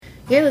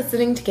You're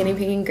listening to Guinea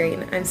Pig and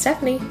Green. I'm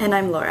Stephanie. And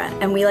I'm Laura,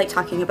 and we like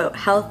talking about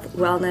health,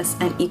 wellness,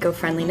 and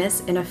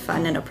eco-friendliness in a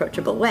fun and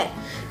approachable way.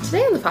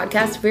 Today on the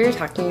podcast, we're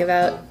talking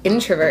about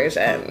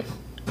introversion.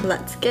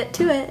 Let's get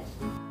to it.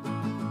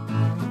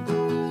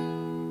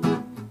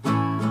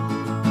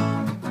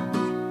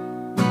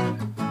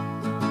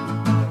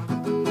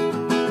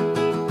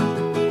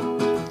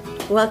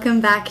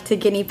 Welcome back to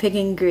Guinea Pig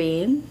and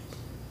Green.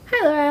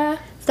 Hi, Laura.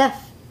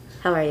 Steph,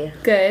 how are you?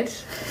 Good.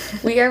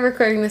 We are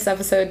recording this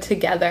episode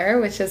together,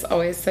 which is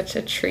always such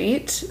a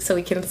treat, so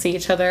we can see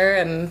each other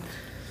and,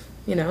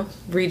 you know,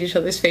 read each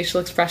other's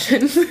facial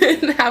expressions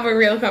and have a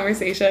real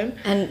conversation.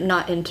 And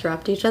not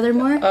interrupt each other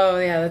more. Oh,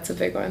 yeah, that's a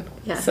big one.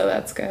 Yeah. So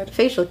that's good.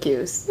 Facial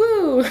cues.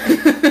 Woo!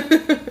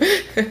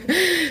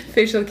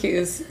 Facial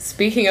cues.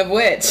 Speaking of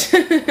which,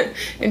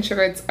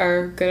 introverts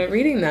are good at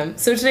reading them.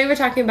 So today we're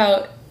talking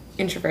about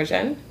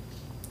introversion,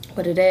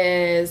 what it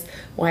is,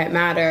 why it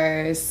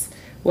matters,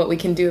 what we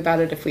can do about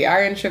it if we are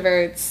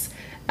introverts.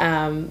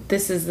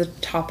 This is the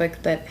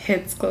topic that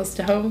hits close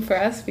to home for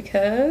us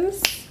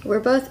because we're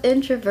both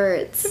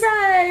introverts.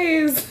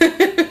 Surprise!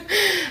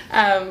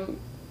 That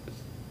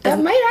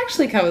might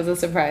actually come as a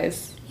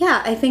surprise.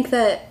 Yeah, I think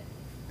that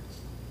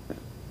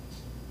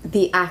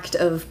the act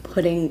of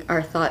putting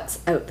our thoughts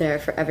out there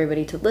for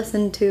everybody to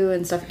listen to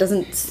and stuff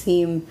doesn't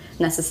seem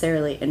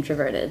necessarily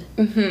introverted.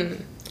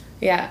 Mm-hmm.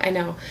 Yeah, I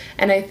know.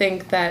 And I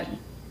think that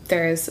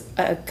there's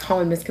a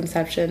common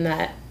misconception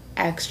that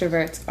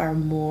extroverts are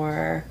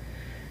more,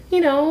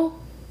 you know,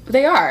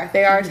 they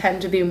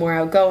tend to be more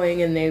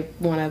outgoing and they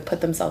want to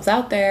put themselves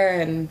out there,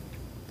 and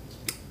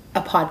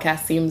a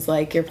podcast seems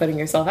like you're putting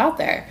yourself out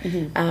there.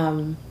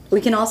 Mm-hmm.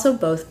 We can also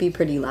both be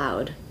pretty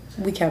loud.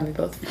 We can be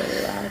both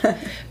pretty loud.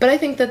 But I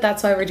think that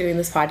that's why we're doing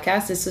this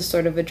podcast, is to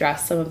sort of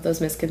address some of those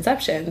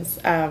misconceptions.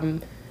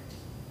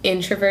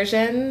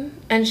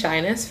 Introversion and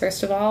shyness,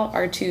 first of all,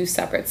 are two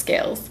separate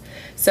scales.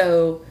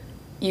 So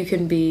you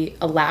can be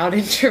a loud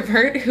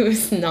introvert who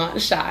is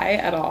not shy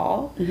at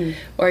all, mm-hmm.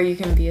 or you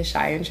can be a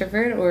shy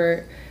introvert,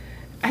 or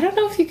I don't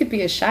know if you could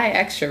be a shy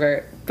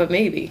extrovert, but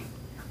maybe.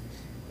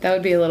 That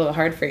would be a little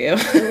hard for you.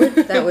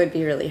 That would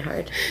be really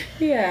hard.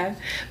 Yeah.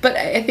 But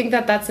I think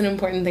that that's an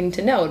important thing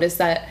to note, is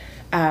that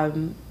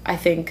I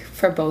think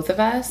for both of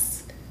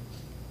us,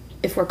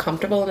 if we're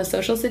comfortable in a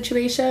social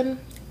situation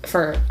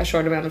for a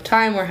short amount of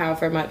time or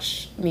however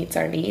much meets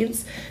our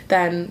needs,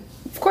 then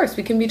of course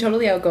we can be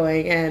totally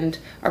outgoing and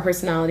our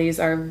personalities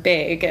are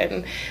big,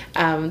 and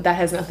that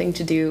has nothing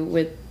to do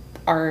with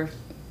our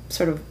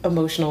sort of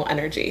emotional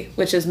energy,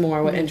 which is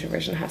more what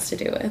introversion has to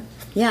do with.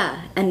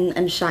 Yeah,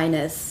 and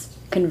shyness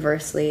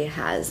conversely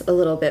has a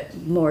little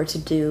bit more to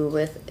do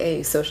with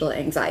a social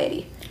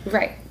anxiety.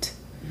 Right.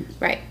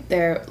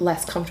 They're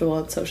less comfortable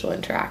in social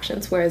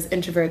interactions, whereas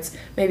introverts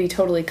may be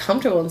totally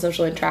comfortable in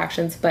social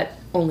interactions, but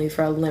only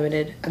for a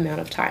limited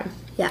amount of time.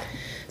 Yeah.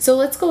 So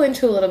let's go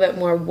into a little bit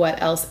more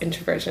what else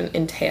introversion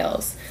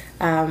entails.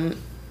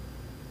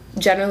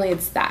 Generally,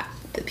 it's that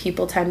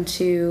people tend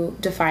to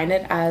define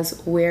it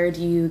as, where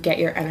do you get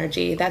your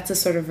energy? That's a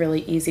sort of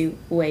really easy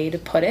way to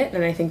put it,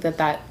 and I think that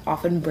that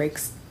often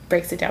breaks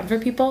it down for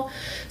people.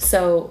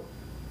 So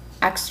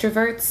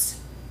extroverts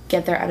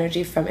get their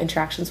energy from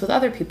interactions with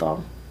other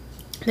people.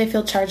 They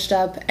feel charged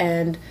up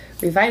and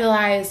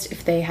revitalized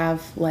if they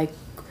have like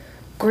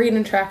great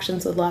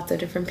interactions with lots of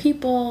different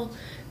people.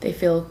 They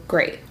feel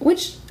great,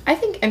 which I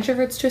think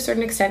introverts to a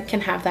certain extent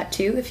can have that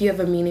too. If you have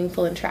a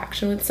meaningful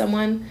interaction with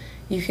someone,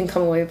 you can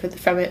come away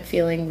from it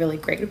feeling really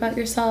great about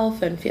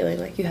yourself and feeling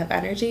like you have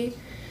energy.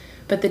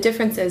 But the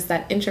difference is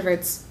that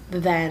introverts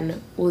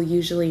then will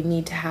usually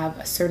need to have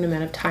a certain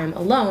amount of time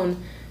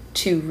alone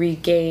to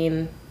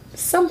regain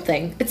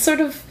something. It's sort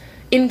of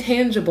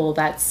intangible,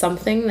 that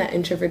something that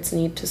introverts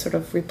need to sort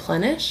of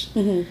replenish,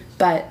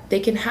 but they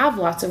can have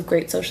lots of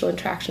great social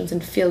interactions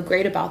and feel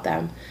great about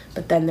them,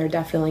 but then they're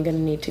definitely going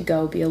to need to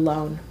go be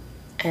alone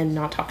and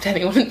not talk to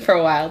anyone for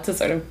a while to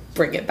sort of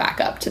bring it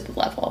back up to the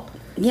level.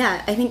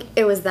 Yeah, I think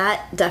it was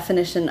that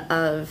definition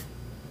of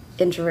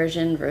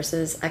introversion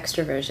versus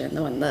extroversion,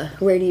 the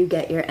where do you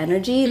get your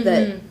energy,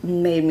 that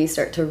made me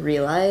start to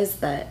realize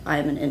that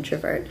I'm an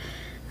introvert.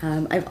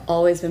 I've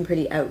always been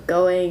pretty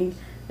outgoing.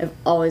 I've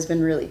always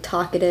been really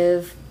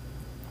talkative,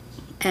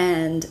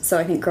 and so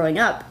I think growing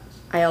up,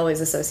 I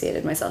always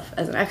associated myself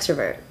as an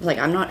extrovert. Like,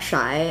 I'm not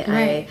shy,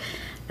 right.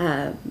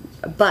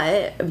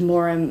 But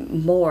more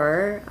and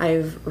more,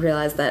 I've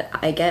realized that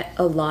I get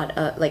a lot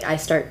of, like, I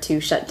start to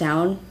shut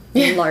down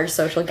in large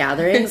social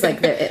gatherings. Like,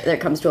 there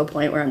comes to a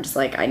point where I'm just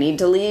like, I need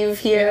to leave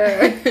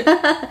here.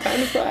 Time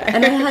to fly.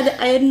 And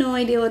I had no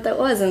idea what that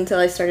was until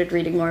I started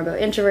reading more about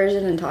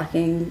introversion and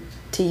talking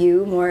to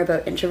you more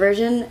about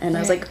introversion, and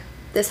I was like,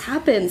 this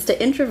happens to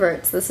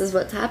introverts. This is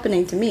what's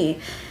happening to me.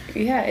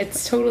 Yeah,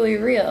 it's totally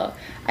real.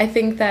 I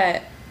think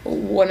that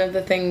one of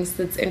the things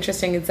that's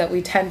interesting is that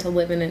we tend to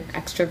live in an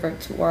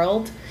extrovert's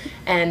world.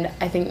 And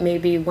I think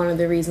maybe one of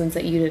the reasons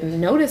that you didn't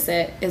notice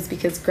it is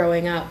because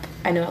growing up,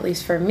 I know at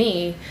least for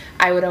me,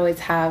 I would always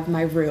have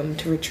my room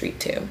to retreat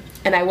to.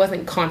 And I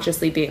wasn't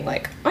consciously being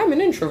like, I'm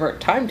an introvert,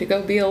 time to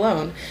go be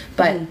alone.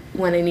 But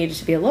when I needed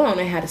to be alone,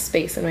 I had a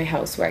space in my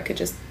house where I could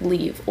just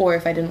leave. Or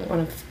if I didn't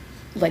want to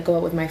like go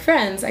out with my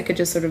friends, I could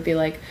just sort of be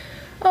like,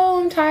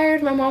 oh, I'm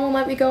tired, my mom won't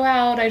let me go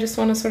out, I just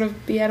want to sort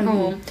of be at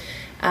home.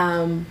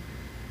 And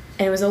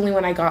it was only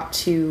when I got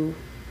to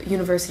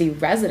university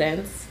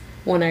residence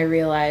when I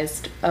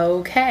realized,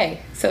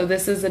 okay, so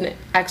this is an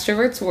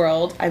extrovert's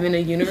world. I'm in a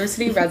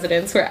university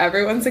residence where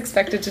everyone's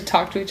expected to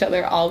talk to each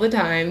other all the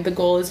time. The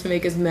goal is to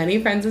make as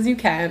many friends as you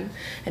can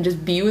and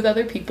just be with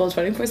other people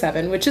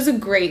 24/7, which is a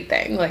great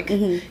thing. Like,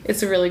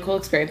 it's a really cool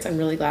experience. I'm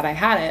really glad I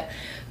had it.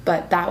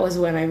 But that was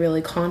when I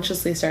really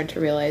consciously started to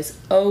realize,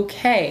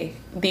 okay,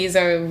 these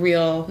are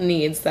real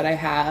needs that I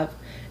have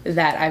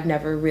that I've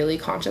never really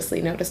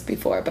consciously noticed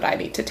before, but I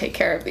need to take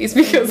care of these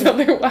because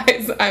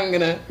otherwise I'm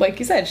gonna, like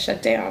you said,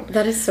 shut down.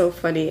 That is so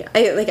funny.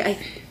 I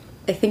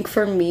think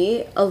for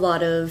me, a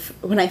lot of,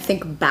 when I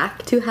think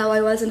back to how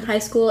I was in high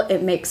school,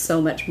 it makes so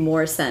much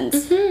more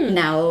sense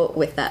now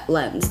with that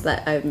lens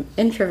that I'm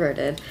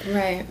introverted.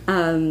 Right.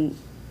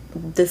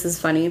 This is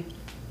funny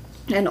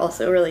and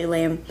also really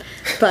lame,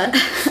 but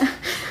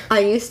I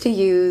used to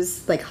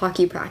use like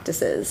hockey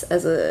practices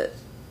as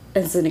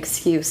an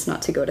excuse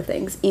not to go to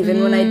things.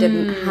 Even when I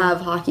didn't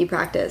have hockey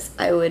practice,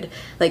 I would,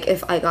 like,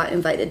 if I got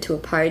invited to a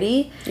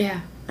party,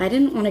 I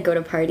didn't want to go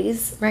to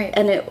parties. Right.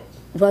 And it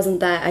wasn't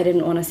that I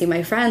didn't want to see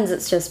my friends,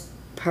 it's just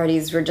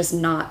parties were just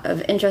not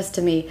of interest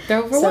to me.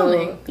 They're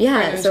overwhelming.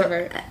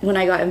 So when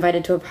I got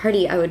invited to a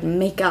party, I would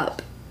make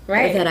up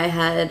that I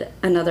had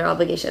another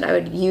obligation. I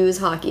would use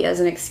hockey as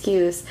an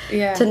excuse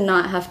to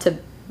not have to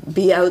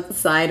be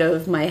outside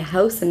of my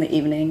house in the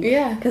evening.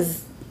 Yeah.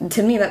 Because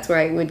to me, that's where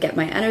I would get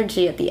my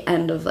energy at the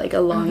end of like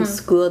a long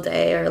school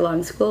day or a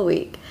long school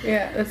week.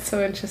 Yeah, that's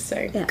so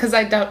interesting. Because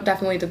I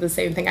definitely did the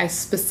same thing. I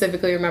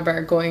specifically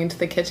remember going into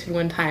the kitchen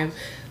one time,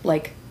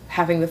 like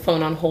having the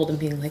phone on hold and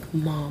being like,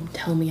 Mom,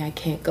 tell me I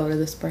can't go to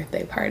this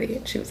birthday party.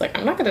 And she was like,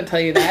 I'm not going to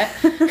tell you that.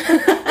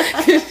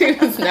 Because she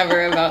was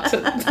never about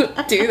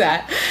to do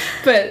that.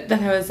 But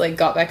then I was like,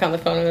 got back on the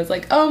phone and was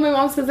like, oh, my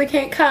mom says I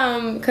can't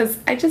come because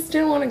I just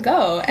didn't want to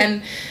go.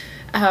 And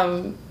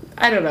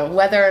I don't know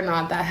whether or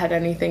not that had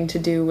anything to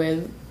do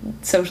with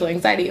social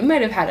anxiety. It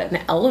might have had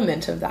an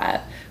element of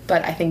that,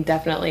 but I think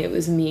definitely it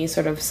was me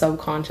sort of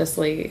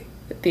subconsciously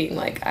being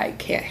like, I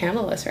can't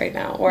handle this right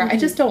now, or I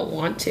just don't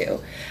want to.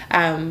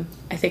 I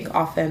think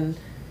often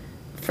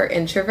for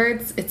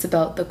introverts, it's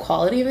about the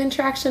quality of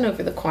interaction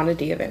over the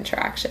quantity of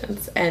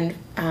interactions. And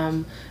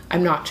I'm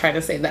not trying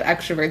to say that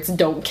extroverts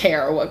don't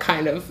care what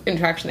kind of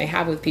interaction they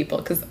have with people,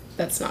 because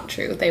that's not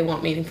true. They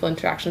want meaningful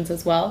interactions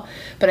as well.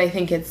 But I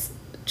think it's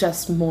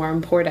just more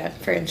important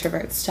for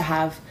introverts to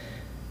have.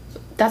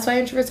 That's why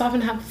introverts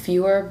often have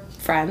fewer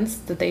friends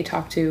that they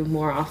talk to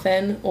more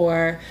often,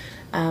 or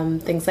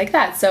things like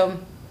that. So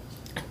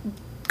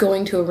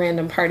going to a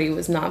random party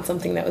was not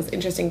something that was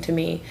interesting to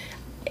me.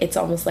 It's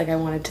almost like I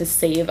wanted to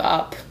save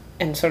up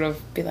and sort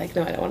of be like,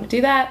 no, I don't want to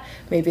do that.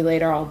 Maybe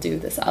later I'll do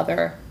this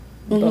other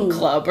book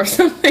club or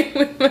something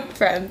with my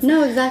friends.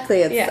 No,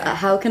 exactly. It's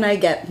how can I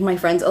get my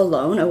friends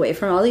alone away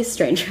from all these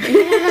strangers?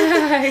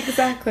 Yeah,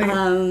 exactly.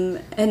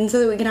 And so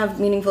that we can have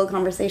meaningful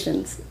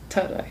conversations.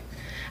 Totally.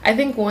 I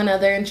think one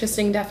other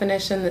interesting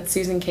definition that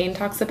Susan Cain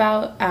talks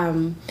about,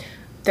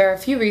 there are a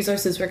few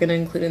resources we're going to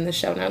include in the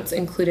show notes,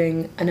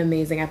 including an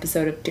amazing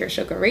episode of Dear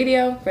Sugar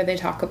Radio, where they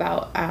talk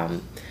about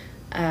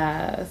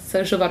a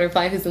social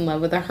butterfly who's in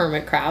love with a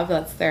hermit crab.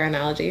 That's their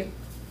analogy.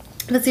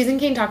 But Susan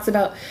Cain talks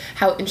about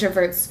how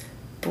introverts'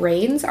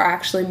 brains are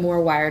actually more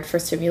wired for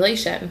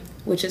stimulation,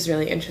 which is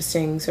really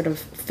interesting, sort of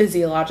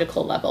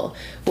physiological level,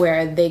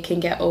 where they can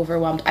get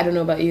overwhelmed. I don't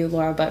know about you,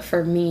 Laura, but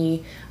for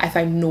me, I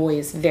find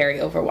noise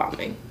very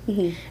overwhelming.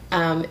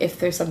 If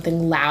there's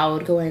something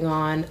loud going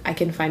on, I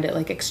can find it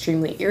like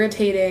extremely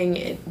irritating.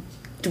 It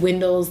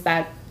dwindles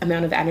that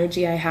amount of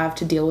energy I have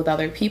to deal with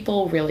other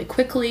people really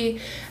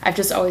quickly. I've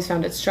just always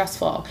found it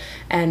stressful.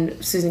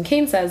 And Susan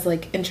Cain says,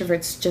 like,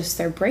 introverts, just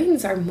their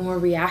brains are more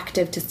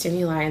reactive to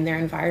stimuli in their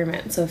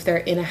environment. So if they're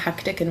in a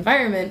hectic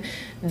environment,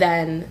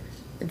 then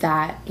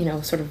that, you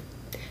know, sort of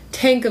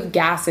tank of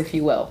gas, if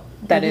you will,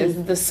 that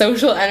is the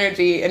social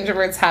energy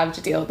introverts have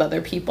to deal with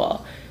other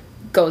people,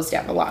 goes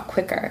down a lot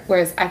quicker.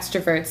 Whereas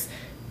extroverts,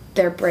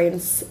 their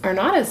brains are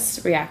not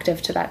as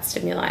reactive to that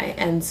stimuli,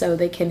 and so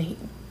they can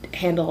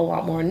handle a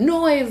lot more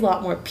noise, a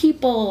lot more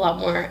people, a lot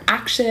more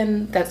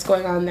action that's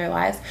going on in their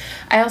lives.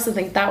 I also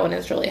think that one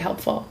is really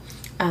helpful,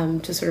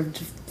 to sort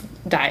of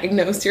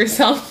diagnose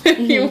yourself if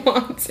you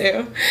want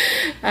to.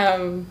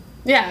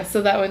 Yeah,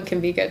 so that one can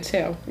be good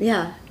too.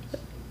 Yeah,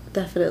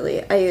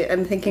 definitely. I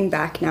am thinking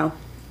back now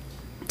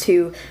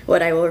to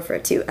what I will refer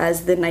to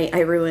as the night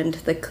I ruined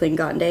the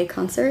Klingon Day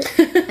concert.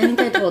 I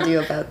think I told you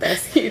about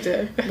this. You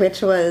did.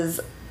 Which was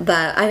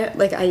that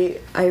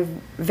I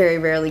very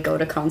rarely go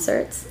to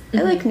concerts.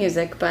 I like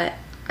music, but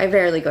I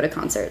rarely go to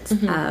concerts.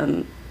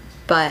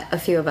 But a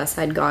few of us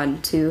had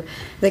gone to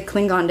the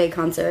Klingon Day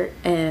concert,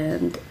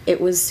 and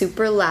it was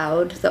super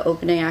loud. The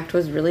opening act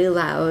was really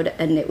loud,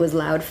 and it was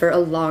loud for a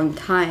long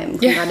time.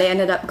 Klingon Day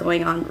ended up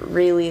going on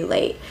really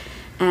late.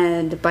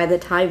 And by the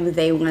time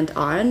they went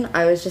on,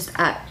 I was just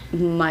at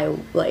my,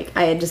 like,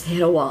 I had just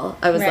hit a wall.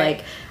 I was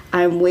like,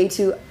 I'm way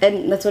too,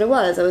 and that's what it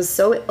was. I was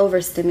so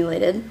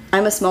overstimulated.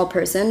 I'm a small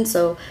person,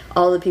 so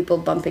all the people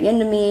bumping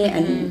into me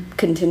and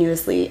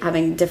continuously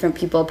having different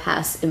people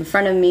pass in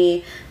front of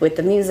me with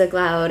the music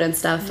loud and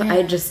stuff,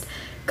 I just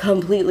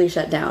completely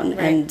shut down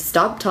and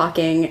stopped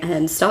talking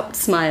and stopped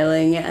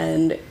smiling,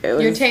 and it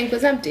was, your tank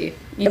was empty.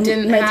 You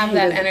didn't have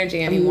that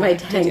energy anymore. My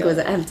tank was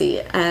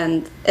empty,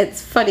 and it's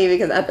funny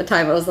because at the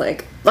time I was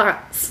like,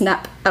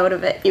 snap out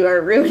of it, you are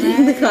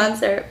ruining the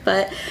concert,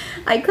 but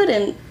I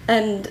couldn't.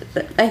 And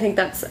I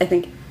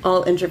think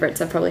all introverts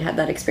have probably had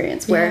that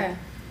experience where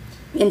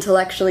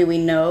intellectually we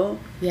know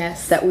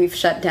that we've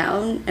shut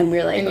down, and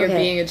we're like, and you're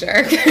being a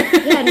jerk.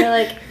 And you're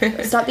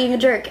like, stop being a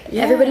jerk.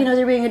 Everybody knows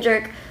you're being a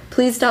jerk.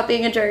 Please stop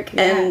being a jerk.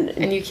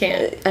 And you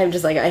can't. I'm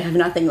just like, I have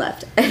nothing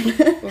left.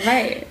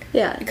 Right.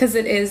 Yeah. Because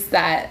it is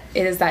that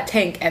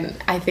tank, and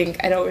I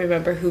think, I don't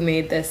remember who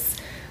made this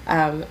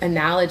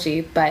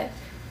analogy, but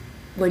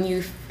when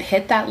you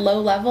hit that low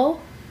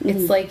level,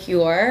 it's like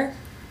you're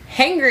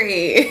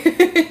hangry.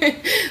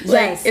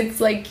 It's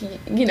like,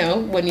 you know,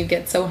 when you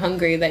get so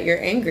hungry that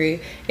you're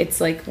angry, it's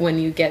like when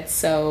you get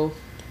so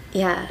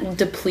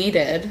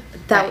depleted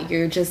that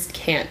you just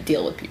can't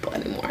deal with people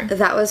anymore.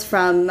 That was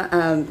from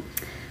a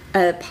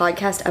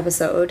podcast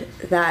episode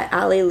that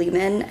Ali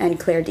Lehman and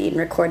Claire Dean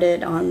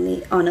recorded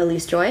on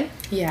Elise Joy.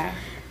 Yeah.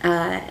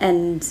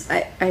 And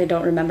I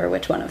don't remember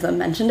which one of them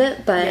mentioned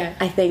it, but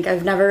I think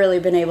I've never really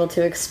been able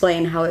to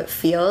explain how it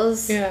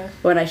feels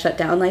when I shut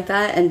down like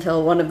that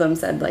until one of them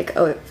said, like,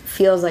 oh, it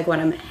feels like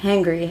when I'm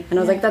hangry. And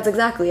I was like, that's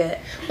exactly it.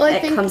 Well,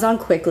 it comes on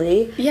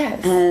quickly.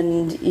 Yes.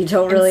 And you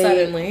don't really...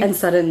 And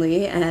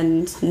suddenly.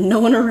 And no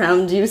one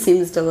around you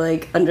seems to,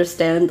 like,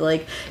 understand,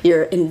 like,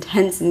 your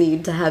intense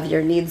need to have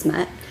your needs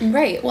met.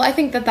 Right. Well, I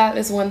think that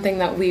is one thing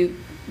that we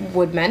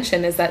would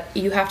mention, is that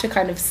you have to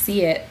kind of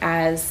see it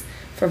as,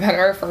 for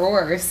better or for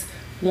worse,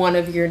 one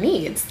of your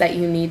needs that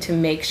you need to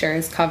make sure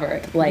is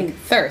covered, like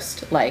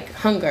thirst, like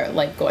hunger,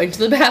 like going to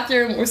the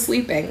bathroom or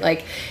sleeping.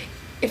 Like,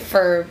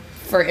 for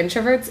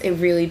introverts, it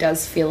really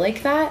does feel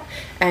like that,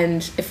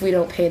 and if we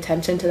don't pay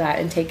attention to that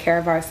and take care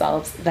of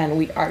ourselves, then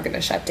we are going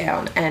to shut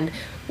down, and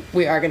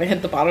we are going to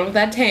hit the bottom of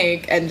that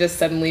tank and just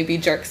suddenly be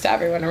jerks to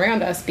everyone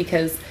around us,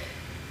 because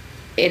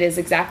it is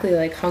exactly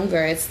like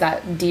hunger. It's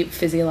that deep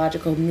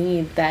physiological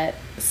need that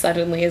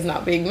suddenly is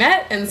not being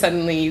met, and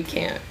suddenly you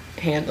can't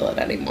handle it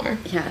anymore.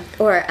 Yeah.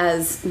 Or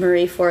as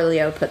Marie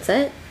Forleo puts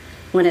it,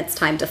 when it's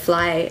time to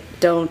fly,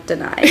 don't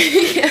deny.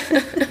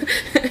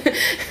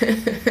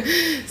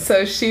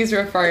 So she's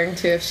referring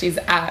to if she's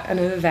at an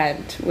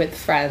event with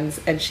friends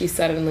and she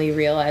suddenly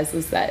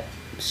realizes that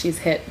she's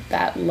hit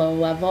that low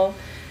level,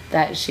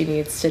 that she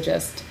needs to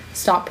just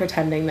stop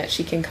pretending that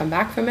she can come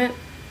back from it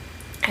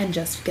and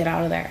just get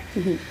out of there.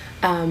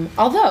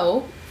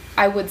 Although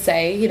I would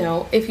say, you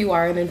know, if you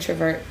are an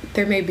introvert,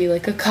 there may be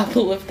like a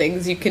couple of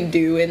things you can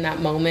do in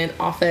that moment.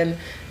 Often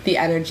the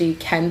energy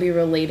can be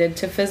related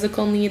to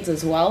physical needs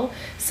as well.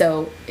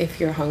 So if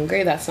you're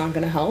hungry, that's not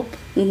going to help.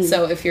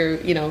 So if you're,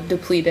 you know,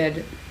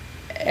 depleted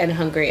and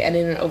hungry and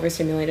in an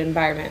overstimulated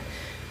environment,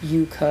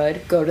 you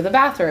could go to the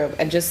bathroom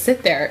and just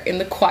sit there in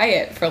the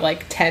quiet for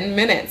like 10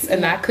 minutes,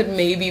 and that could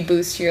maybe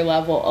boost your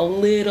level a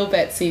little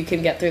bit so you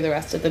can get through the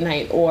rest of the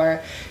night.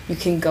 Or you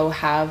can go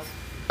have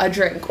a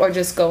drink, or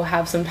just go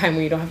have some time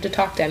where you don't have to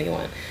talk to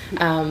anyone.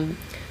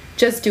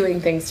 Just doing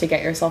things to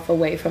get yourself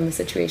away from the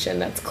situation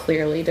that's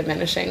clearly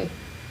diminishing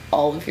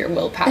all of your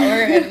willpower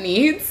and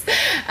needs,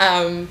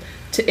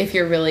 if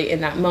you're really in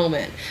that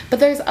moment.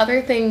 But there's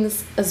other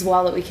things as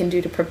well that we can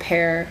do to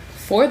prepare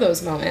for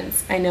those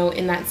moments. I know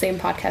in that same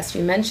podcast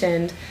you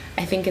mentioned,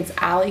 I think it's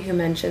Ali who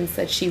mentions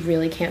that she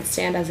really can't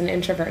stand as an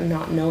introvert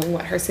not knowing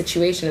what her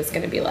situation is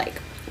going to be like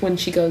when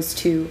she goes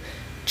to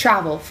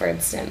travel, for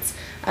instance.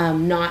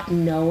 Not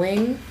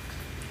knowing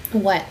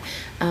what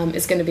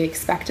is going to be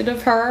expected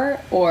of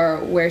her, or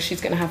where she's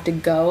going to have to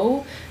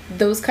go.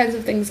 Those kinds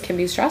of things can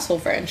be stressful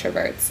for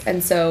introverts.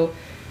 And so,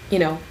 you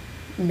know,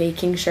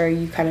 making sure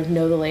you kind of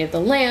know the lay of the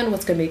land,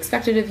 what's going to be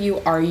expected of you.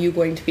 Are you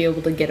going to be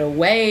able to get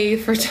away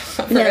for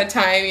a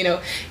time? You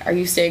know, are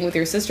you staying with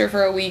your sister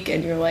for a week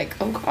and you're like,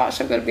 oh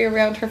gosh, I'm going to be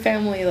around her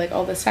family like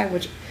all this time,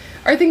 which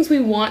are things we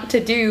want to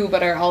do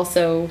but are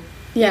also,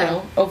 you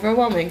know,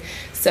 overwhelming.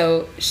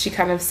 So she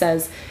kind of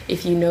says,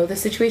 if you know the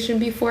situation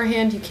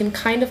beforehand, you can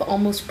kind of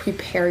almost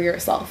prepare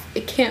yourself.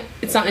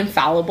 It's not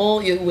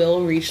infallible. You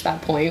will reach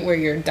that point where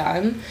you're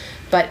done.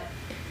 But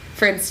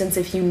for instance,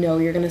 if you know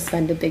you're going to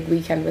spend a big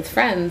weekend with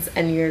friends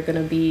and you're going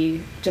to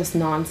be just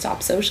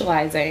nonstop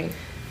socializing,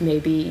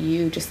 maybe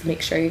you just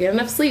make sure you get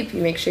enough sleep.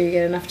 You make sure you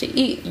get enough to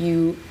eat.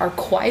 You are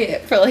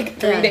quiet for like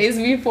 3 days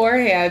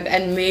beforehand,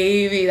 and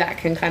maybe that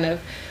can kind of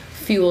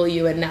fuel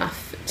you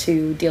enough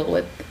to deal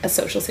with a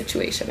social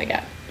situation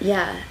again.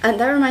 Yeah, and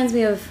that reminds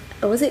me of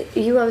was it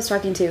you I was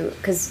talking to?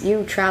 Because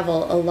you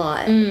travel a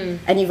lot,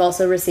 and you've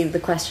also received the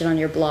question on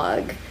your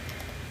blog.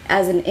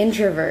 As an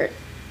introvert,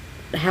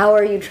 how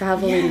are you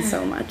traveling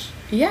so much?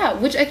 Yeah,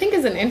 which I think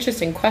is an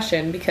interesting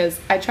question because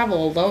I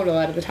travel alone a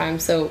lot of the time,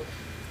 so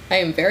I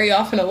am very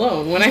often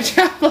alone when I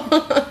travel.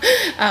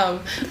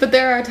 But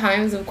there are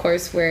times, of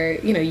course, where,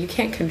 you know, you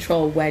can't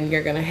control when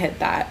you're going to hit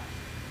that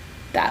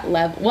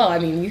level. Well, I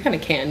mean, you kind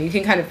of can. You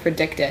can kind of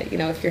predict it, you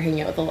know, if you're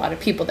hanging out with a lot of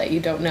people that you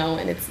don't know,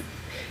 and it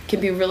can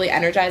be really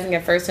energizing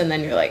at first, and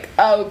then you're like,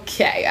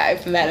 okay,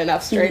 I've met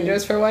enough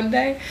strangers for one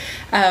day.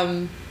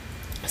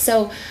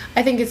 So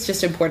I think it's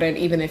just important,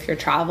 even if you're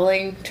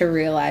traveling, to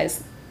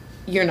realize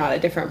you're not a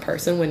different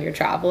person when you're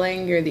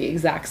traveling. You're the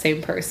exact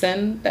same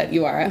person that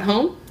you are at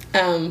home.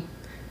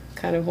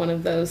 Kind of one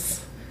of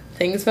those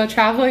things about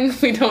traveling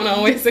we don't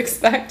always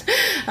expect,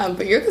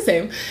 but you're the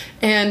same.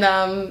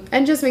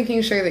 And just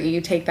making sure that you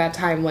take that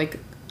time. Like,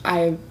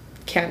 I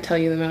can't tell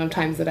you the amount of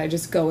times that I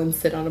just go and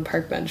sit on a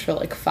park bench for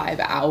like 5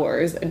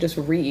 hours and just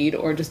read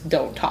or just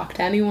don't talk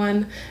to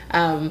anyone.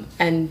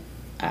 And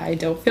I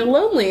don't feel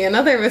lonely.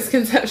 Another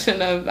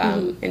misconception of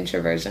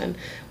introversion.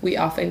 We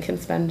often can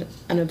spend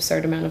an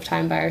absurd amount of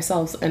time by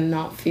ourselves and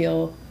not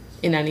feel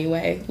in any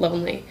way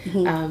lonely.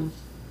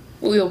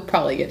 We'll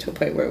probably get to a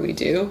point where we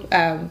do,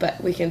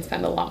 but we can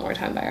spend a lot more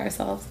time by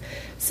ourselves.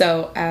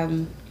 So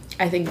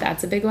I think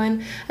that's a big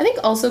one. I think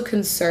also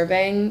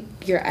conserving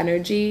your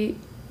energy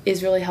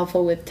is really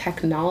helpful with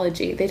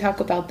technology. They talk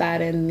about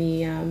that in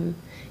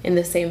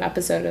the same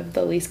episode of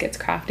the Lise Gets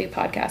Crafty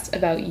podcast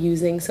about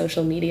using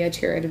social media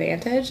to your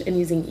advantage and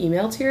using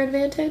email to your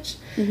advantage.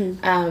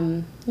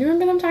 You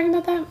remember them talking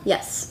about that?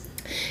 Yes.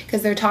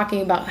 Because they're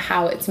talking about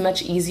how it's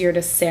much easier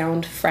to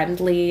sound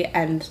friendly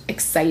and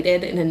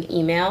excited in an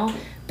email,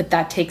 but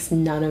that takes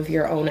none of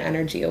your own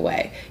energy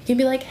away. You can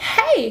be like,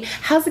 hey,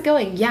 how's it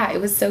going? Yeah, it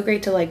was so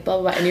great to like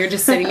blah, blah, blah. And you're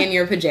just sitting in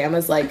your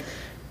pajamas like,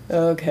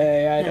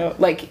 okay, I don't...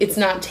 Like, it's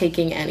not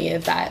taking any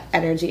of that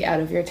energy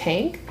out of your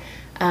tank.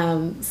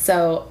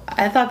 So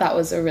I thought that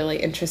was a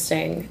really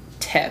interesting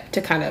tip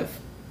to kind of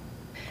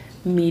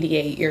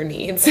mediate your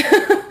needs.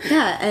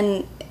 Yeah,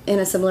 and in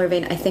a similar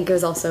vein, I think it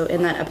was also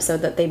in that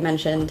episode that they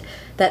mentioned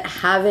that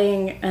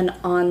having an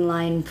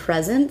online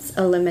presence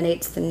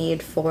eliminates the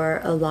need for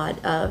a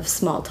lot of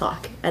small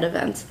talk at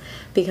events,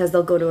 because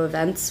they'll go to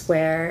events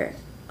where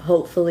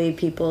hopefully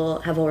people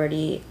have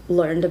already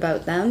learned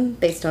about them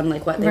based on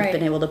like what they've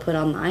been able to put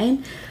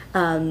online,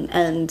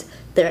 and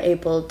they're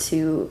able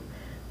to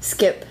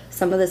skip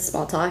some of this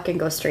small talk and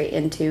go straight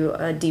into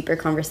a deeper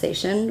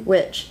conversation,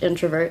 which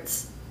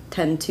introverts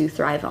tend to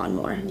thrive on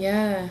more.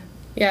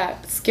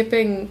 Yeah,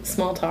 skipping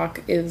small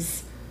talk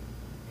is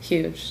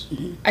huge.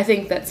 I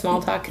think that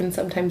small talk can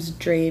sometimes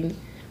drain...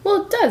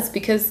 Well, it does,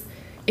 because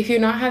if you're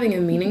not having a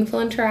meaningful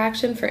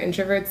interaction for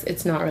introverts,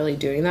 it's not really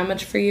doing that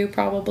much for you,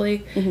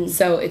 probably.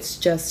 So it's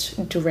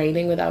just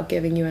draining without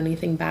giving you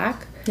anything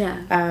back.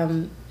 Yeah.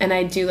 And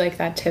I do like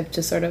that tip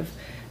to sort of...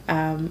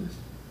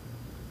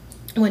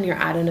 when you're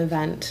at an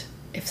event,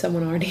 if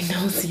someone already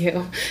knows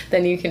you,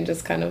 then you can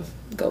just kind of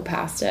go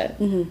past it.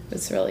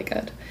 It's really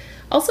good.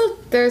 Also,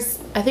 there's,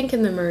 I think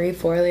in the Marie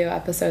Forleo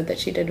episode that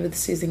she did with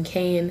Susan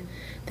Cain,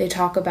 they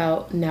talk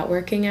about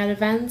networking at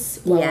events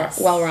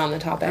while we're on the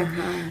topic.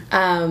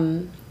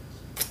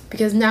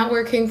 Because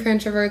networking for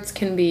introverts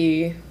can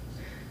be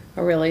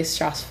a really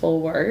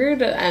stressful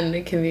word, and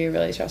it can be a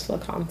really stressful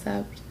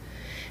concept.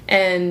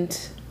 And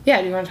yeah,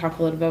 do you want to talk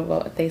a little bit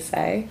about what they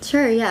say?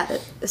 Sure, yeah.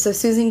 So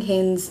Susan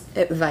Cain's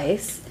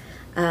advice,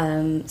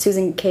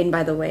 Susan Cain,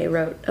 by the way,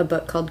 wrote a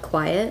book called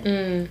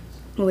Quiet,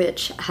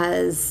 which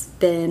has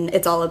been,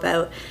 it's all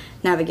about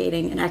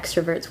navigating an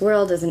extrovert's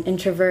world as an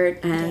introvert,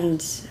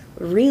 and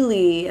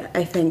really,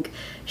 I think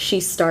she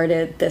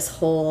started this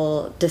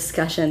whole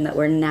discussion that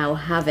we're now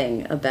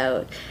having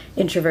about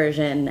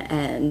introversion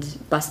and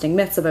busting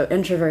myths about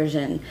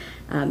introversion,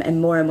 and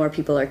more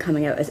people are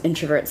coming out as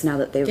introverts now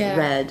that they've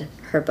read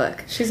her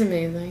book. She's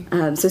amazing.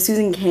 So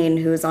Susan Cain,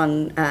 who is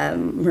on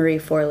Marie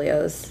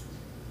Forleo's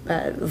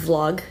video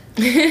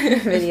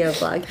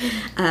vlog,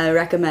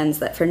 recommends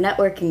that for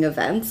networking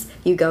events,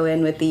 you go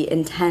in with the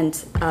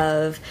intent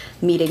of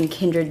meeting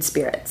kindred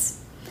spirits.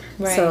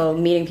 So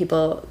meeting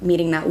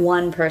that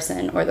one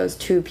person or those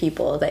two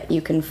people that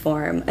you can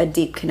form a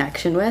deep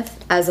connection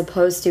with, as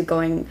opposed to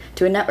going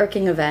to a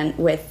networking event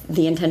with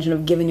the intention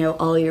of giving out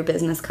all your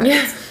business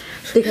cards.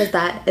 Because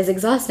that is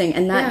exhausting,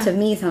 and that to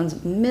me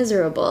sounds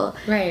miserable.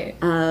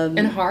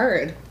 And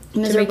hard.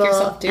 Miserable to make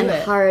yourself do and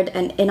hard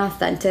and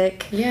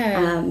inauthentic.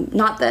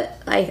 Not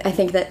that I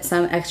think that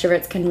some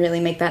extroverts can really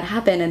make that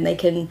happen, and they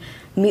can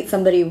meet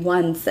somebody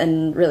once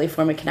and really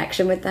form a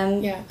connection with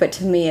them. But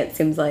to me, it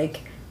seems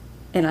like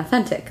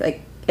inauthentic.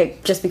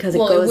 Like just because it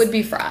goes. Well, it would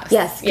be for us.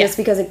 Yes, just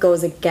because it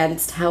goes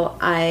against how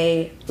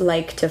I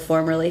like to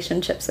form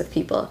relationships with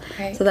people.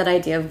 So that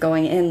idea of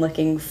going in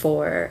looking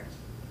for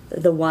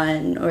the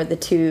one or the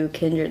two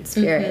kindred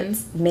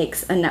spirits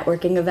makes a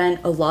networking event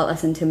a lot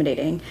less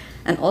intimidating,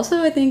 and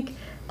also I think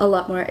a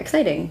lot more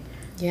exciting.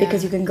 Yeah.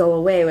 because you can go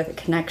away with a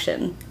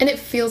connection. And it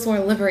feels more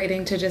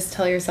liberating to just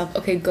tell yourself,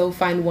 okay, go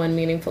find one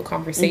meaningful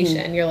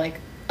conversation. You're like,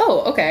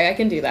 oh, okay, I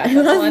can do that. That's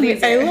a lot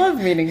easier. I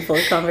love meaningful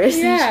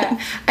conversations.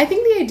 Yeah. I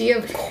think the idea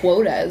of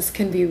quotas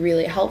can be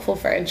really helpful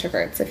for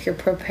introverts if you're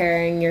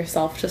preparing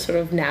yourself to sort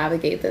of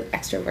navigate the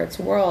extrovert's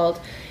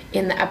world.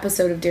 In the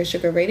episode of Dear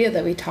Sugar Radio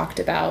that we talked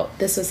about,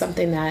 this was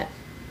something that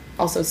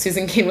also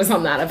Susan Cain was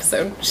on that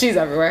episode. She's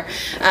everywhere.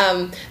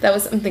 That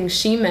was something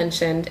she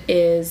mentioned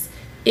is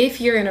if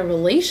you're in a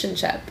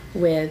relationship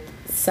with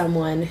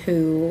someone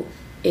who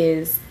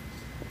is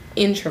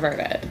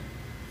introverted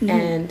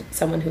and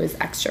someone who is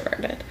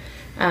extroverted.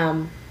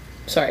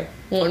 Sorry,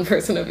 one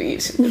person of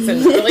each is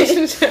in a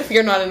relationship.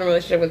 You're not in a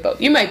relationship with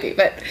both. You might be,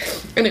 but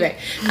anyway,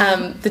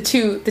 the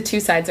two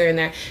sides are in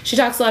there. She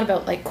talks a lot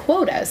about like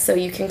quotas, so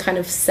you can kind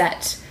of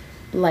set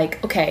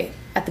like, okay,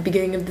 at the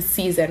beginning of the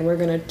season, we're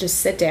gonna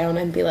just sit down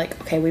and be like,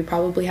 okay, we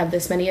probably have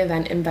this many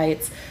event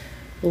invites.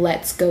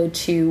 Let's go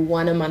to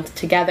one a month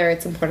together.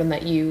 It's important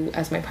that you,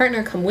 as my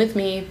partner, come with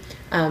me.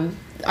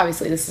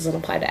 Obviously, this doesn't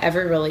apply to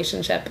every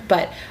relationship,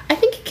 but I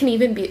think it can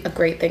even be a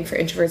great thing for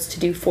introverts to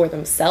do for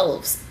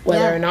themselves,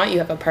 whether or not you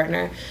have a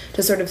partner,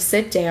 to sort of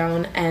sit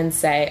down and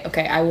say,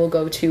 okay, I will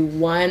go to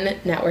one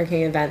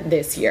networking event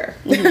this year,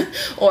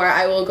 or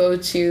I will go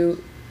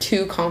to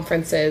 2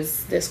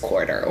 conferences this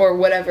quarter, or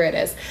whatever it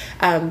is,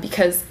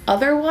 because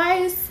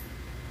otherwise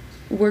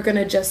we're going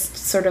to just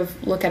sort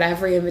of look at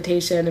every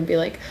invitation and be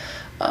like,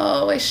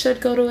 oh, I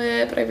should go to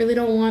it, but I really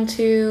don't want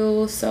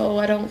to, so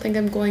I don't think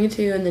I'm going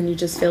to, and then you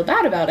just feel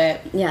bad about it.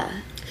 Yeah.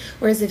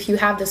 Whereas if you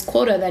have this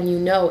quota, then you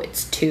know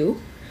it's 2.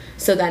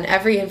 So then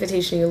every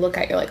invitation you look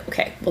at, you're like,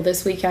 okay, well,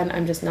 this weekend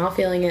I'm just not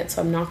feeling it,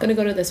 so I'm not going to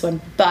go to this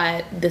one,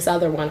 but this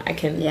other one I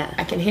can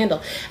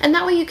handle. And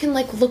that way you can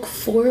like look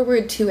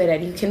forward to it,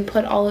 and you can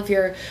put all of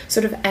your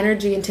sort of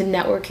energy into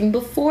networking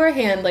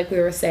beforehand, like we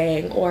were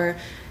saying, or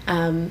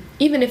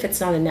even if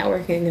it's not a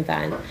networking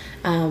event,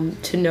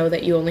 to know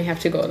that you only have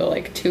to go to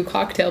like 2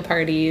 cocktail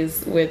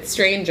parties with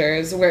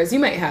strangers, whereas you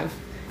might have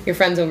your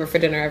friends over for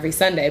dinner every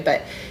Sunday.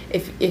 But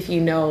if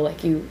you know,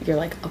 like you're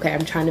like, okay,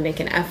 I'm trying to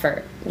make an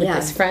effort with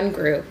this friend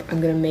group,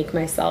 I'm gonna make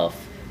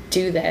myself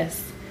do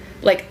this.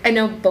 Like, I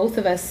know both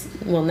of us,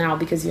 well, now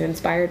because you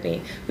inspired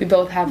me, we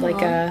both have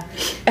like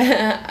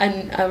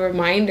a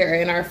reminder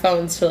in our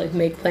phones to like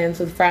make plans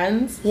with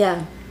friends.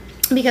 Yeah.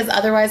 Because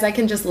otherwise I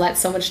can just let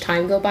so much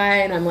time go by,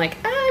 and I'm like,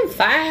 I'm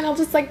fine, I'll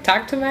just like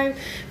talk to my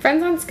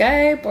friends on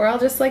Skype, or I'll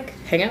just like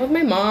hang out with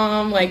my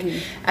mom, like,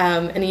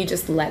 and you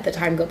just let the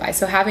time go by.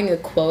 So having a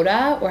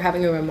quota or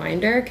having a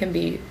reminder can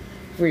be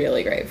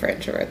really great for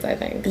introverts, I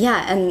think.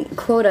 Yeah, and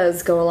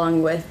quotas go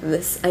along with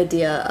this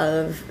idea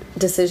of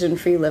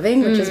decision-free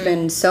living, which has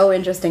been so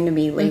interesting to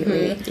me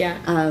lately. Yeah.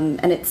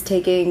 And it's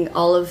taking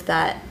all of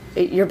that.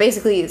 You're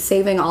basically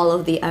saving all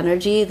of the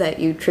energy that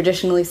you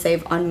traditionally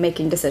save on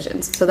making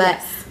decisions. So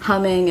that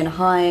humming and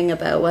hawing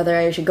about whether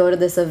I should go to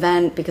this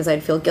event because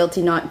I'd feel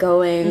guilty not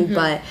going,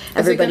 but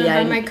everybody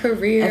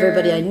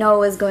I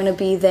know is going to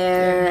be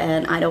there,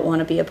 and I don't want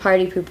to be a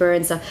party pooper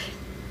and stuff.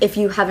 If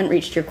you haven't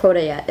reached your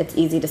quota yet, it's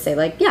easy to say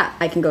like, yeah,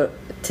 I can go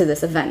to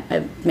this event.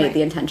 I've made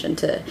the intention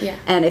to. Yeah.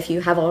 And if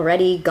you have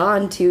already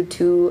gone to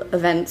 2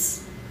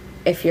 events,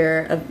 if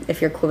your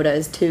quota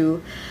is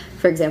 2,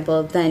 for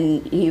example,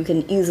 then you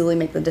can easily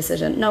make the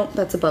decision, no,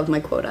 that's above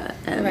my quota,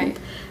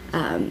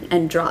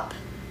 and drop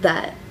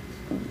that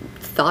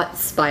thought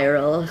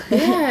spiral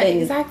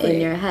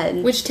in your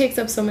head. Which takes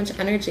up so much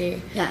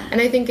energy. Yeah. And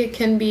I think it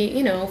can be,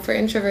 for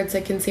introverts,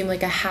 it can seem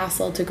like a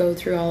hassle to go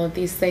through all of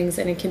these things,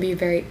 and it can be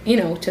very,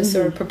 to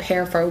sort of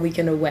prepare for a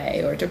weekend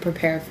away or to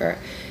prepare for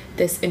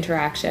this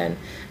interaction.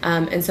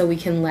 And so we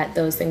can let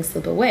those things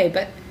slip away.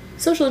 But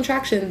social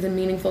interactions and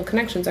meaningful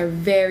connections are a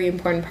very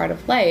important part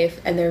of life,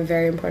 and they're a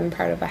very important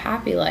part of a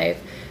happy life.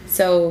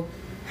 So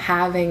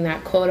having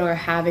that quota or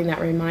having that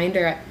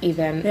reminder,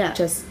 even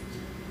just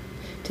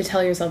to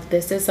tell yourself,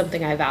 this is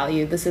something I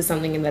value, this is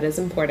something that is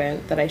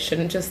important, that I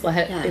shouldn't just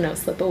let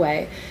slip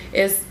away,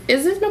 is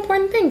an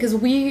important thing, because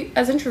we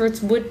as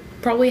introverts would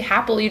probably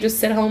happily just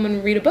sit home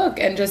and read a book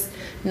and just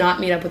not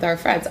meet up with our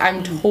friends.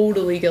 I'm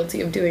totally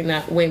guilty of doing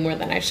that way more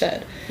than I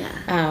should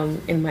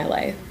in my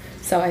life.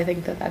 So I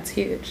think that that's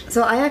huge.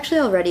 So I actually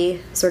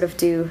already sort of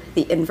do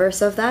the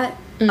inverse of that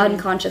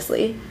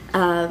unconsciously.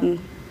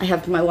 I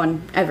have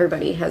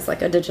everybody has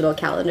like a digital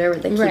calendar where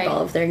they keep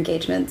all of their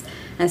engagements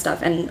and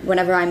stuff. And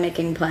whenever I'm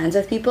making plans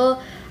with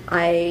people,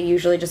 I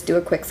usually just do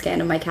a quick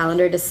scan of my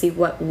calendar to see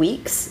what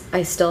weeks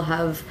I still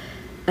have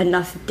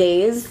enough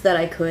days that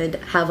I could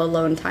have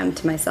alone time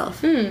to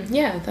myself.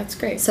 Yeah, that's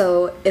great.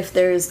 So if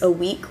there's a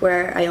week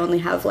where I only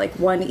have like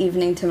one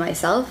evening to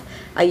myself,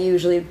 I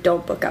usually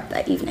don't book up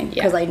that evening,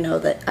 because I know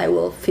that I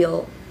will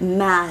feel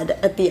mad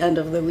at the end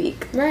of the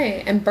week.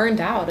 Right, and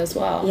burned out as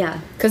well.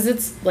 Yeah. Because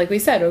it's, like we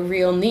said, a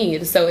real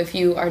need. So if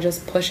you are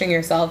just pushing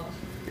yourself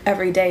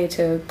every day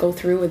to go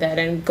through with it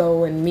and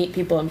go and meet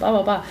people and blah,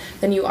 blah, blah,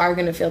 then you are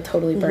going to feel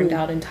totally burned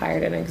out and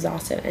tired and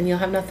exhausted, and you'll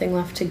have nothing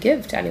left to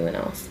give to anyone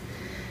else.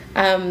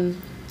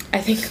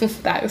 I think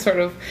that sort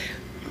of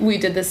we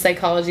did this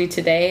Psychology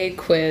Today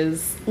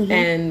quiz,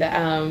 and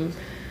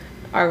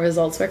our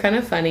results were kind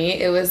of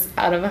funny. It was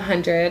out of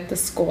 100, the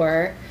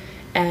score,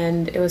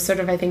 and it was sort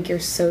of, I think, your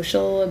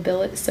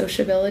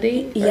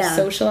sociability, or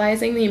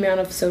socializing, the amount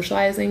of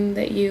socializing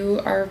that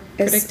you are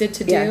predicted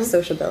to do. Yeah,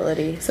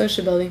 sociability.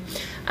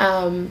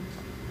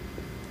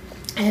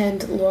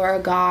 And Laura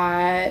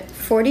got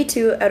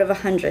 42 out of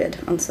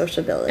 100 on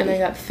sociability. And I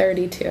got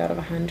 32 out of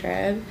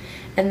 100.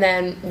 And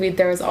then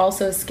there was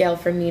also a scale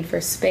for need for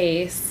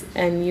space.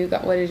 And you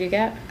got, what did you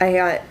get? I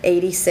got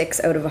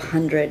 86 out of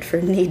 100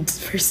 for need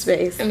for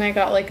space. And I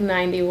got like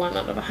 91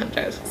 out of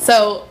 100.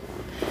 So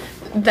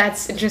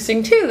that's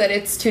interesting too, that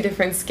it's two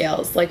different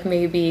scales. Like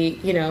maybe,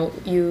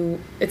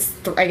 it's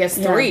I guess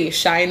three: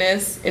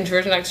 shyness,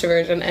 introversion,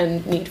 extroversion,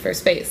 and need for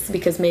space.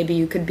 Because maybe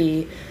you could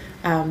be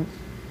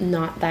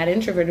not that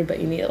introverted, but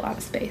you need a lot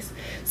of space.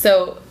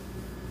 So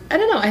I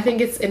don't know, I think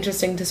it's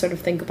interesting to sort of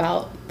think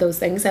about those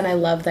things, and I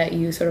love that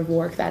you sort of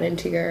work that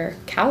into your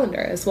calendar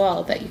as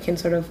well, that you can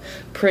sort of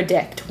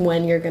predict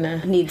when you're gonna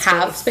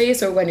have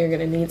space or when you're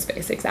gonna need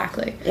space.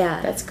 Exactly.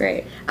 Yeah, that's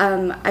great.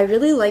 I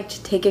really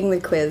liked taking the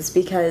quiz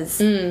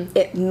because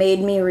it made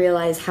me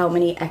realize how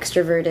many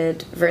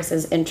extroverted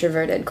versus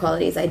introverted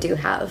qualities I do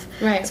have.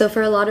 Right. So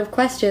for a lot of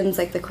questions,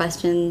 like the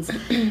questions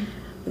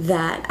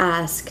that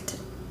asked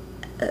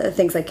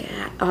things like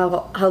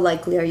how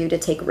likely are you to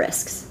take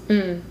risks?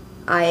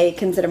 I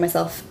consider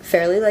myself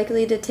fairly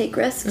likely to take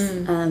risks,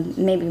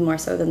 maybe more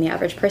so than the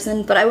average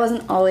person, but I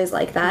wasn't always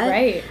like that.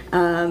 Right.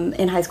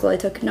 In high school, I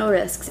took no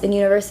risks. In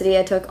university,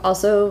 I took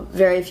also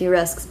very few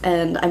risks,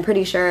 and I'm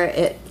pretty sure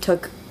it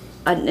took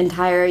an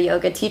entire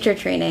yoga teacher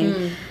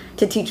training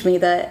to teach me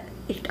that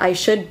I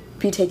should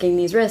be taking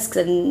these risks,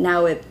 and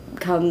now it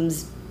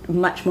comes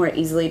much more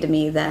easily to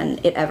me than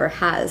it ever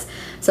has.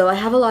 So I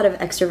have a lot of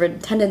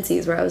extrovert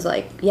tendencies where I was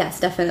like, yes,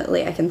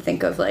 definitely, I can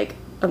think of like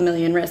a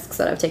million risks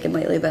that I've taken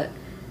lately that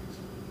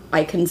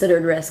I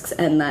considered risks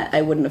and that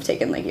I wouldn't have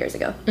taken like years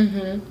ago.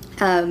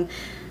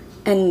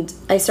 And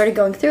I started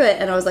going through it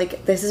and I was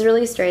like, this is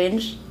really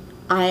strange.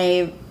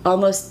 I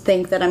almost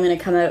think that I'm going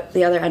to come out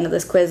the other end of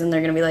this quiz and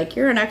they're going to be like,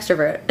 you're an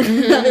extrovert.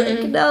 I'll be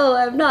like, no,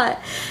 I'm not.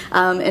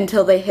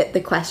 Until they hit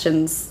the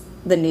questions,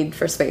 the need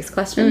for space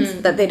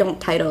questions, that they don't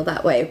title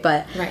that way,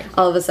 but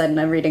all of a sudden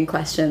I'm reading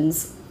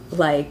questions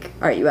like,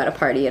 are you at a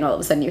party? And all of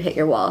a sudden you hit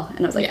your wall.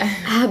 And I was like,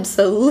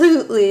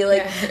 absolutely.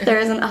 Like, there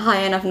isn't a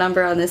high enough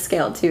number on this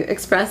scale to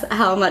express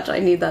how much I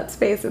need that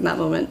space in that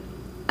moment.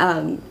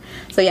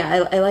 So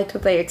yeah, I liked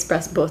that they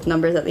expressed both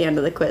numbers at the end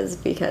of the quiz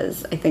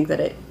because I think that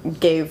it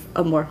gave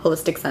a more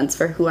holistic sense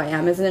for who I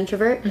am as an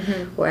introvert,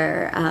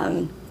 where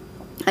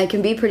I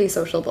can be pretty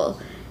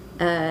sociable.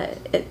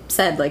 It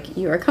said, like,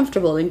 you are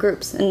comfortable in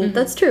groups. And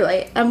that's true.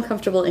 I am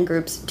comfortable in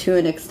groups to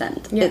an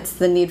extent. It's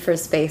the need for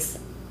space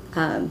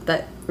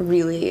that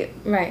really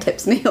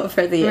tips me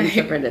over the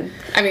introverted.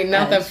 I mean,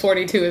 not that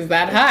 42 is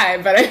that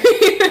high, but I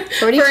mean,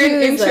 42 for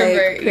an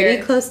introvert, like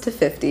pretty close to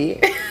 50.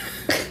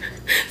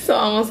 So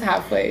almost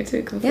halfway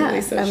to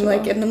completely sociable. I'm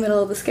like in the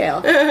middle of the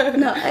scale.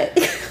 No,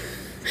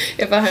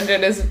 if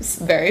 100 is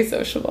very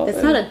sociable,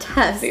 it's not a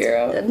test.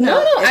 0.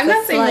 No, I'm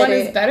not saying one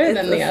is better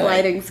than the other. It's a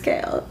sliding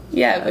scale.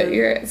 Yeah, but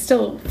you're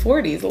still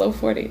 40s, low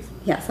 40s.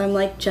 Yes, I'm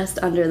like just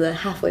under the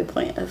halfway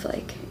point of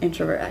like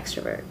introvert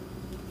extrovert.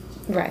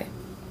 Right.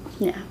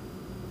 Yeah.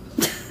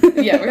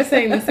 Yeah, we're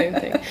saying the same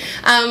thing.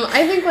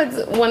 I think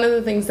one of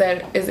the things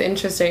that is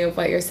interesting of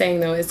what you're saying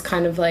though is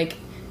kind of like,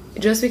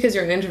 just because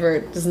you're an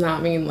introvert does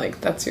not mean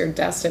like that's your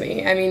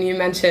destiny. I mean, you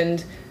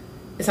mentioned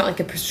it's not like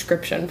a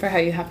prescription for how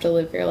you have to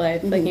live your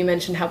life. Like you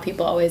mentioned how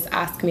people always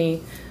ask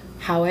me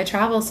how I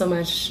travel so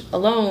much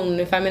alone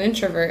if I'm an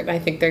introvert, and I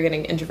think they're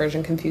getting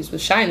introversion confused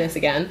with shyness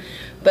again.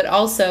 But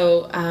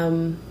also,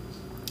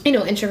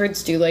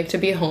 introverts do like to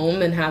be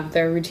home and have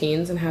their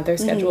routines and have their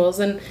schedules,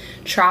 and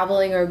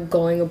traveling or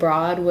going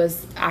abroad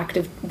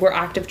were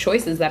active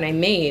choices that I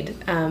made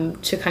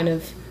to kind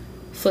of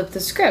flip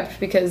the script,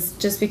 because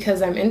just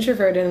because I'm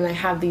introverted and I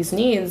have these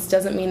needs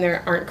doesn't mean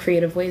there aren't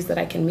creative ways that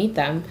I can meet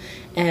them,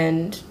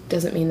 and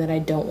doesn't mean that I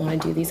don't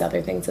want to do these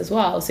other things as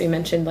well. So you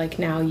mentioned like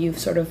now you've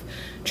sort of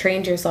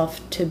trained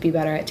yourself to be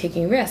better at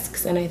taking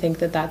risks, and I think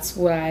that that's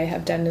what I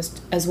have done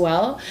as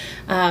well.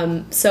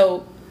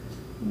 So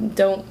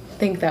don't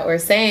think that we're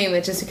saying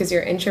that just because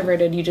you're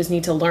introverted you just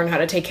need to learn how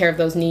to take care of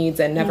those needs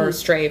and never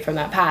stray from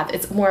that path.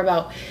 It's more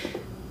about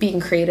being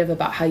creative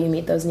about how you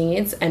meet those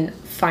needs and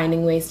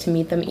finding ways to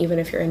meet them. Even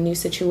if you're in new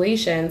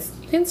situations,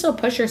 you can still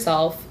push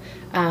yourself.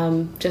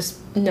 Just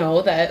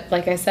know that,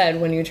 like I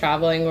said, when you're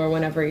traveling or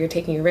whenever you're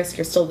taking a risk,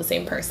 you're still the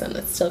same person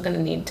that's still going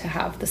to need to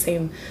have the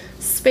same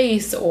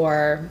space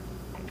or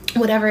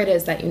whatever it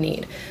is that you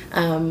need.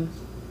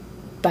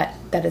 But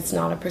that it's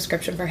not a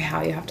prescription for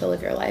how you have to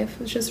live your life,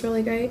 which is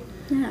really great.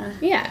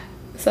 Yeah.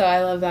 So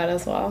I love that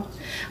as well.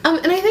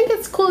 And I think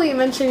it's cool you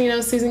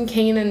mentioned, Susan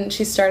Cain, and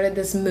she started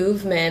this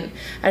movement.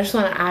 I just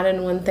want to add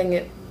in one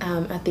thing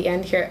at the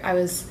end here. I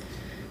was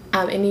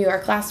in New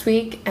York last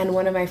week, and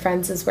one of my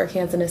friends is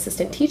working as an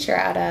assistant teacher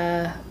at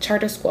a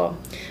charter school.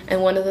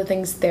 And one of the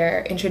things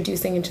they're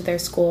introducing into their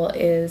school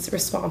is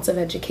responsive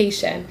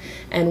education.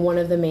 And one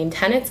of the main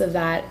tenets of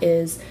that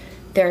is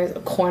there's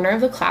a corner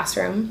of the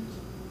classroom,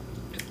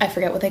 I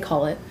forget what they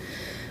call it,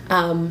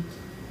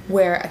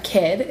 where a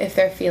kid, if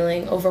they're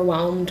feeling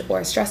overwhelmed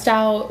or stressed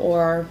out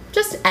or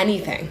just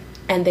anything,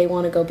 and they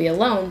want to go be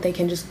alone, they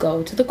can just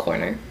go to the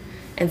corner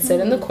and sit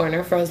in the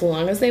corner for as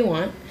long as they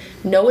want.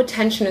 No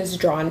attention is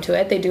drawn to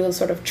it. They do a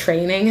sort of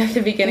training at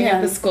the beginning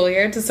of the school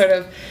year to sort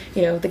of,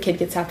 the kid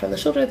gets tapped on the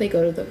shoulder, they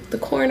go to the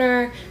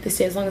corner, they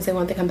stay as long as they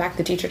want, they come back,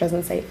 the teacher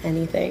doesn't say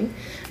anything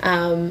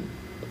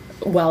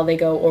while they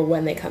go or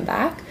when they come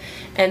back.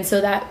 And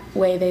so that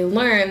way they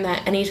learn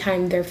that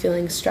anytime they're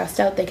feeling stressed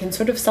out, they can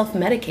sort of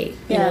self-medicate.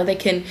 They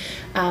can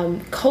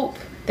cope.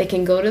 They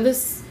can go to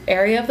this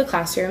area of the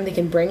classroom, they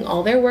can bring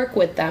all their work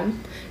with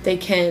them, they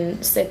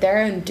can sit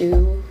there and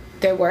do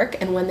their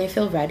work, and when they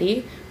feel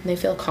ready, when they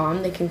feel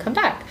calm, they can come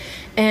back.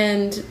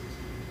 And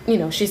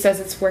she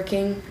says it's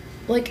working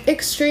like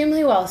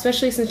extremely well,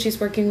 especially since she's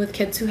working with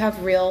kids who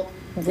have real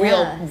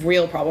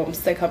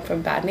problems. They come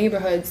from bad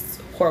neighborhoods,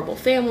 horrible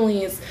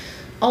families,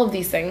 all of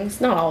these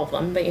things. Not all of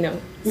them, but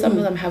some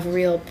of them have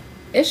real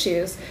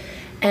issues.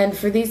 And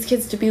for these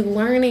kids to be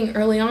learning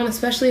early on,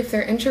 especially if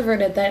they're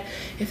introverted, that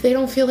if they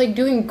don't feel like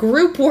doing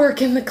group work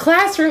in the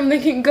classroom, they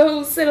can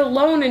go sit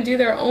alone and do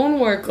their own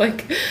work.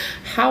 Like,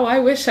 how I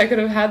wish I could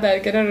have had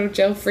that get out of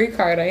jail free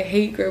card. I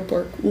hate group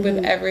work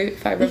with every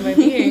fiber of my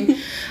being.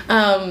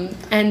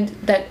 And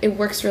that it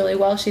works really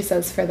well, she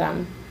says, for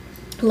them.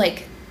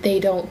 Like,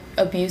 they don't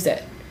abuse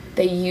it.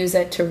 They use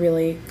it to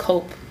really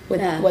cope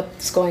with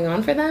what's going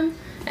on for them.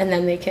 And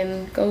then they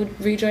can go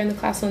rejoin the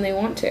class when they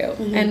want to.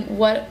 And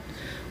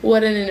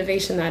what an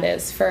innovation that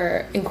is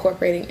for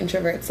incorporating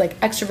introverts. Like,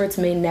 extroverts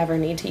may never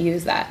need to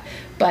use that,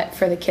 but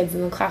for the kids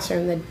in the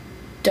classroom that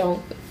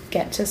don't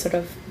get to sort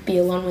of be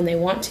alone when they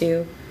want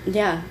to,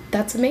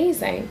 that's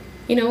amazing.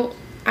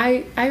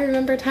 I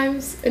remember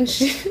times, and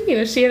she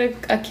had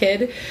a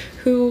kid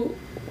who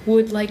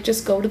would like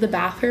just go to the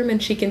bathroom,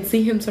 and she can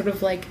see him sort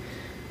of like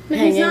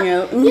hanging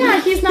out.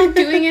 He's not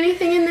doing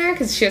anything in there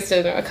because she has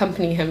to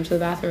accompany him to the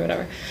bathroom or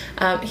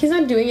whatever. He's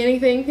not doing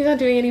anything. He's not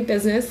doing any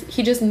business.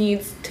 He just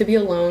needs to be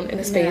alone in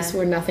a space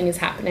where nothing is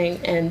happening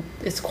and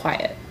it's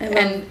quiet.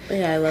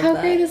 I love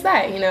how great is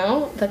that,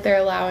 that they're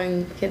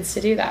allowing kids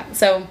to do that.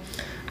 So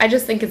I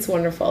just think it's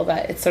wonderful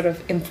that it's sort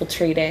of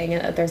infiltrating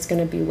and that there's going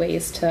to be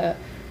ways to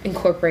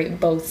incorporate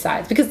both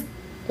sides, because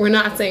we're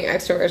not saying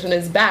extroversion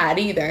is bad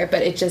either,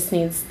 but it just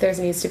needs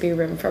to be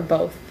room for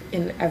both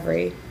in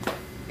every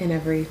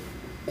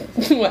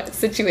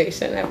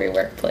situation, every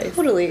workplace.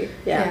 Totally.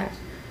 Yeah.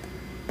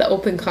 The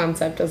open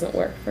concept doesn't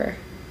work for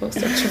most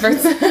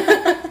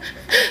introverts.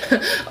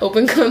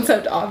 Open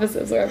concept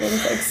offices where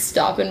everyone's like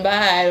stopping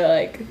by to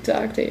like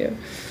talk to you.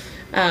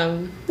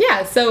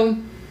 So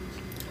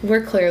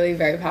we're clearly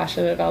very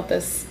passionate about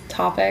this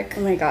topic.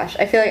 Oh my gosh,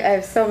 I feel like I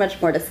have so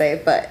much more to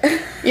say, but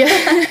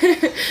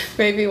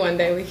maybe one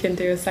day we can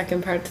do a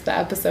second part to the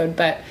episode,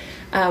 but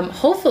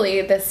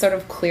hopefully this sort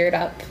of cleared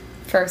up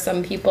for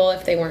some people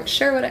if they weren't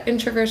sure what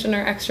introversion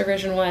or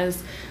extroversion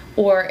was,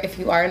 or if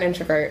you are an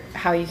introvert,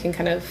 how you can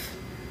kind of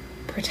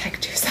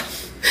protect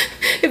yourself.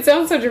 It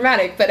sounds so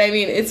dramatic, but I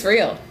mean, it's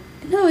real.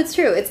 No, it's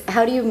true. It's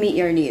how do you meet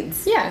your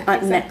needs? Yeah,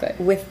 exactly.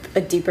 With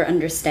a deeper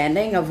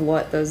understanding of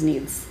what those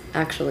needs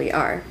actually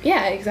are.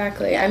 Yeah,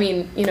 exactly. I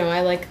mean,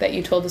 I like that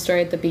you told the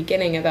story at the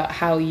beginning about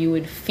how you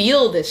would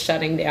feel this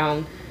shutting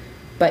down,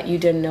 but you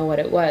didn't know what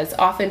it was.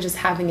 Often just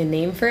having a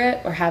name for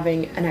it or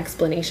having an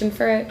exption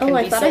for it can be so helpful.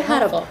 I thought I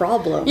had a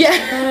problem. Yeah. I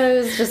thought I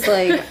was just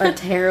like a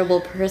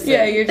terrible person.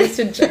 Yeah, you're just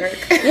a jerk.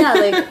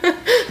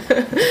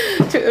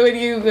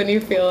 when you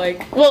feel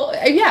like,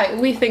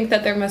 we think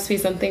that there must be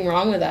something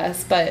wrong with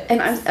us, but...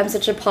 And I'm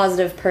such a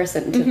positive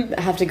person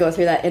to have to go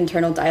through that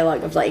internal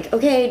dialogue of like,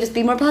 okay, just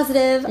be more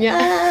positive.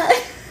 Yeah.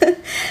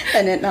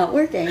 And it not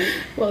working.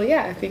 Well,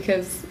 yeah,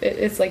 because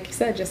it's like you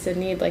said, just a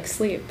need like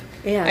sleep.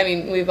 Yeah. I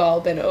mean, we've all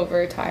been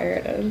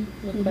overtired and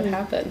look what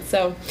happened.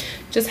 So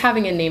just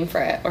having a name for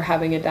it or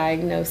having a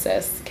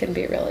diagnosis can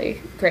be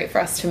really great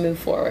for us to move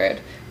forward,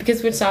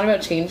 because it's not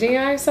about changing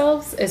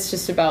ourselves. It's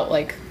just about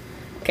like,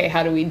 okay,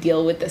 how do we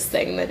deal with this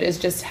thing that is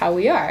just how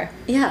we are?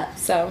 Yeah.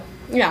 So,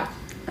 yeah.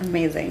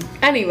 Amazing.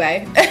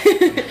 Anyway,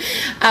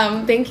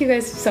 thank you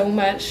guys so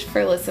much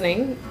for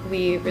listening.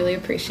 We really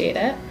appreciate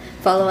it.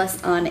 Follow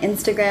us on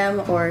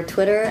Instagram or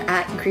Twitter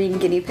at Green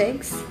Guinea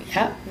Pigs.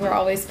 Yeah, we're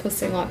always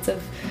posting lots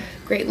of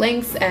great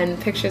links and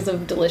pictures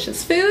of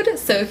delicious food.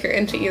 So if you're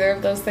into either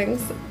of those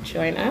things,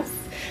 join us.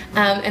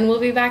 And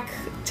we'll be back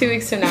 2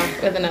 weeks from now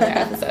with another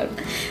episode.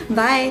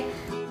 Bye.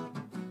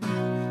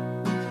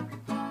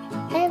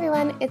 Hey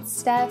everyone, it's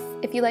Steph.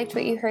 If you liked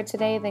what you heard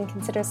today, then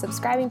consider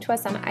subscribing to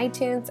us on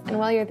iTunes. And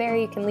while you're there,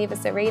 you can leave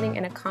us a rating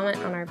and a comment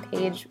on our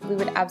page. We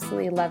would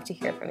absolutely love to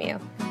hear from you.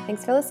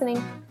 Thanks for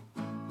listening.